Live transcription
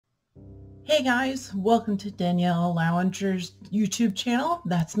Hey guys, welcome to Danielle Lauinger's YouTube channel.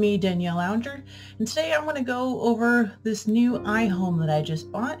 That's me, Danielle Lauinger, and today I'm going to go over this new iHome that I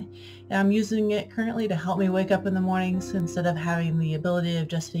just bought. And I'm using it currently to help me wake up in the mornings instead of having the ability of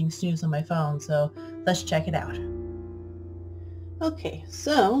just being snooze on my phone, so let's check it out. Okay,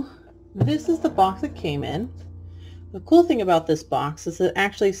 so this is the box it came in. The cool thing about this box is it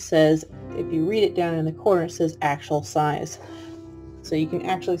actually says, if you read it down in the corner, it says actual size. So you can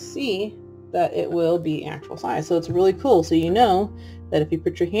actually see that it will be actual size. So it's really cool. So you know that if you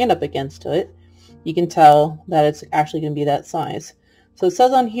put your hand up against it, you can tell that it's actually going to be that size. So it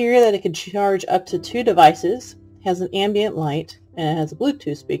says on here that it can charge up to 2 devices, has an ambient light, and it has a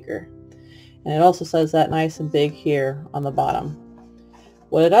Bluetooth speaker. And it also says that nice and big here on the bottom.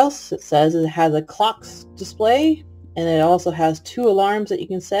 What else it says is it has a clock display, and it also has 2 alarms that you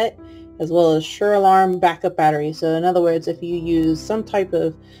can set, as well as Sure Alarm backup battery. So in other words, if you use some type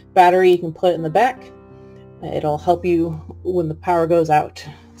of battery, you can put it in the back. It'll help you when the power goes out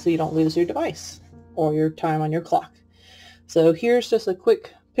so you don't lose your device or your time on your clock. So here's just a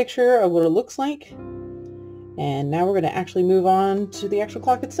quick picture of what it looks like. And now we're going to actually move on to the actual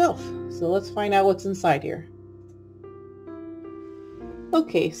clock itself. So let's find out what's inside here.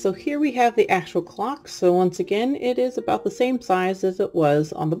 Okay, so here we have the actual clock. So once again, it is about the same size as it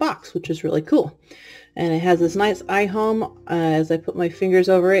was on the box, which is really cool. And it has this nice iHome. As I put my fingers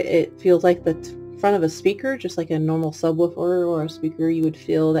over it, it feels like the front of a speaker, just like a normal subwoofer or a speaker you would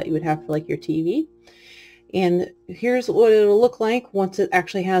feel that you would have for like your TV. And here's what it'll look like once it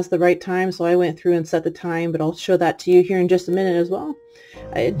actually has the right time. So I went through and set the time, but I'll show that to you here in just a minute as well.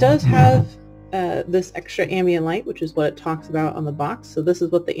 It does have this extra ambient light, which is what it talks about on the box. So this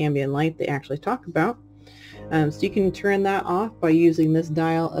is what the ambient light they actually talk about. So you can turn that off by using this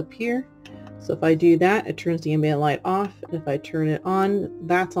dial up here. So if I do that, it turns the ambient light off. If I turn it on,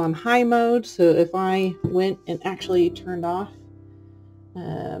 that's on high mode. So if I went and actually turned off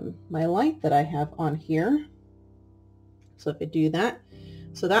my light that I have on here, so if I do that,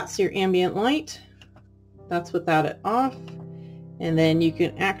 so that's your ambient light. That's without it off. And then you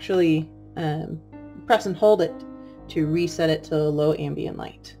can actually press and hold it to reset it to low ambient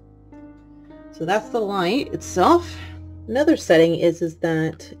light. So that's the light itself. Another setting is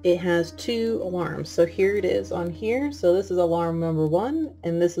that it has 2 alarms. So here it is on here. So this is alarm number 1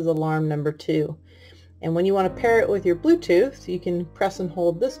 and this is alarm number 2. And when you want to pair it with your Bluetooth, you can press and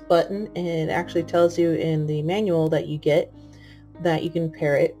hold this button, and it actually tells you in the manual that you get that you can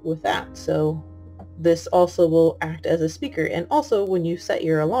pair it with that. So this also will act as a speaker. And also when you set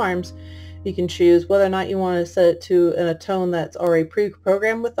your alarms, you can choose whether or not you want to set it to a tone that's already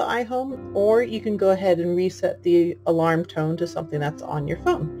pre-programmed with the iHome, or you can go ahead and reset the alarm tone to something that's on your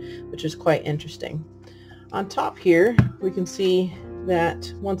phone, which is quite interesting. On top here, we can see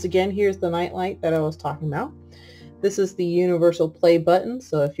that once again, here's the night light that I was talking about. This is the universal play button.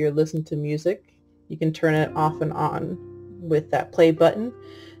 So if you're listening to music, you can turn it off and on with that play button.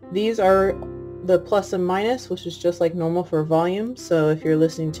 These are the plus and minus, which is just like normal for volume. So if you're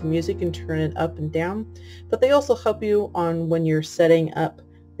listening to music, you can turn it up and down. But they also help you on when you're setting up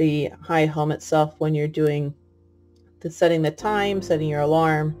the iHome itself, when you're doing setting the time, setting your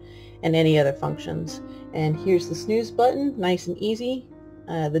alarm, and any other functions. And here's the snooze button, nice and easy.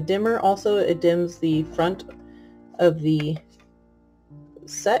 The dimmer also, it dims the front of the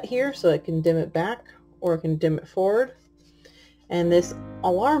set here, so it can dim it back or it can dim it forward. And this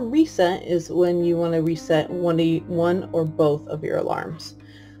alarm reset is when you want to reset one or both of your alarms.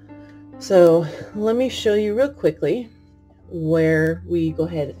 So let me show you real quickly where we go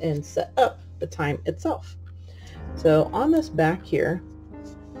ahead and set up the time itself. So on this back here,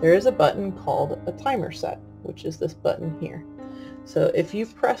 there is a button called a timer set, which is this button here. So if you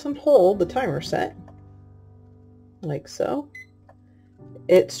press and hold the timer set, like so,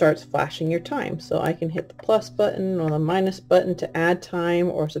 it starts flashing your time. So I can hit the plus button or the minus button to add time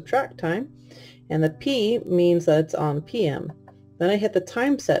or subtract time. And the P means that it's on PM. Then I hit the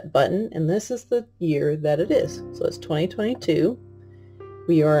time set button, and this is the year that it is. So it's 2022.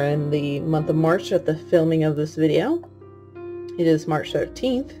 We are in the month of March at the filming of this video. It is March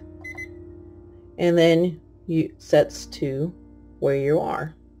 13th. And then it sets to where you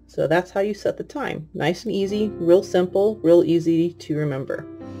are. So that's how you set the time. Nice and easy, real simple, real easy to remember.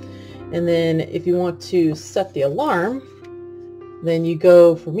 And then if you want to set the alarm, then you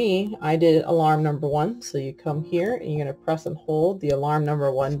go, for me, I did alarm number 1. So you come here and you're going to press and hold the alarm number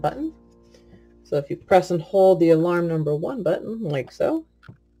 1 button. So if you press and hold the alarm number 1 button, like so.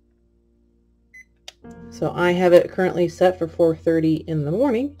 So I have it currently set for 4:30 in the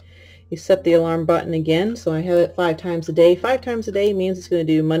morning. You set the alarm button again, so I have it 5 times a day. 5 times a day means it's going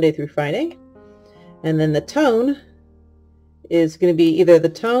to do Monday through Friday. And then the tone is going to be either the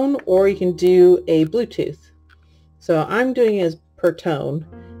tone or you can do a Bluetooth. So I'm doing it as per tone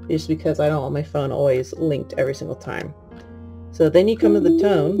just because I don't want my phone always linked every single time. So then you come to the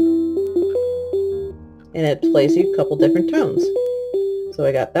tone and it plays you a couple different tones. So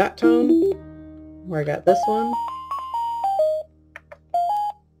I got that tone, or I got this one.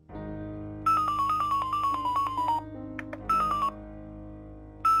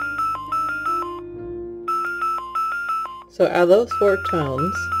 So out of those 4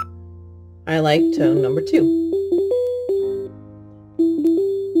 tones, I like tone number 2,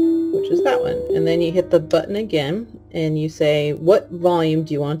 which is that one. And then you hit the button again and you say what volume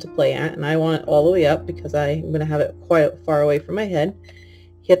do you want to play at, and I want it all the way up because I'm going to have it quite far away from my head.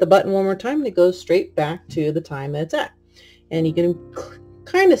 Hit the button one more time and it goes straight back to the time that it's at. And you can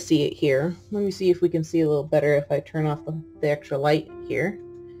kind of see it here. Let me see if we can see a little better if I turn off the extra light here.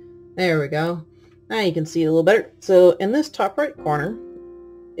 There we go. Now you can see it a little better. So in this top right corner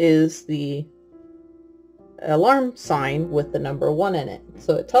is the alarm sign with the number 1 in it.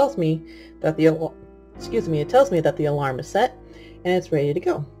 So it tells me that the alarm is set and it's ready to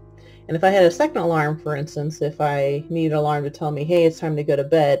go. And if I had a second alarm, for instance, if I need an alarm to tell me, hey, it's time to go to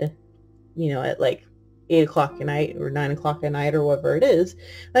bed, you know, at like 8 o'clock at night or 9 o'clock at night or whatever it is,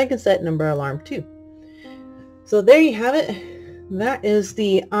 I can set number alarm 2. So there you have it. That is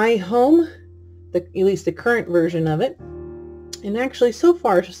the iHome, at least the current version of it. And actually so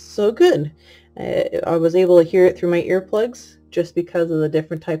far so good. I was able to hear it through my earplugs just because of the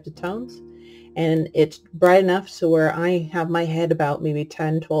different types of tones. And it's bright enough to where I have my head about maybe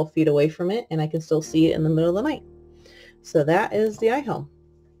 10-12 feet away from it and I can still see it in the middle of the night. So that is the iHome.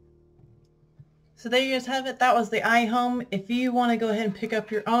 So there you guys have it. That was the iHome. If you want to go ahead and pick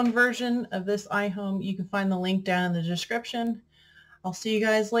up your own version of this iHome, you can find the link down in the description. I'll see you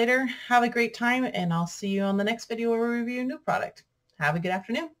guys later. Have a great time, and I'll see you on the next video where we review a new product. Have a good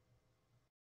afternoon.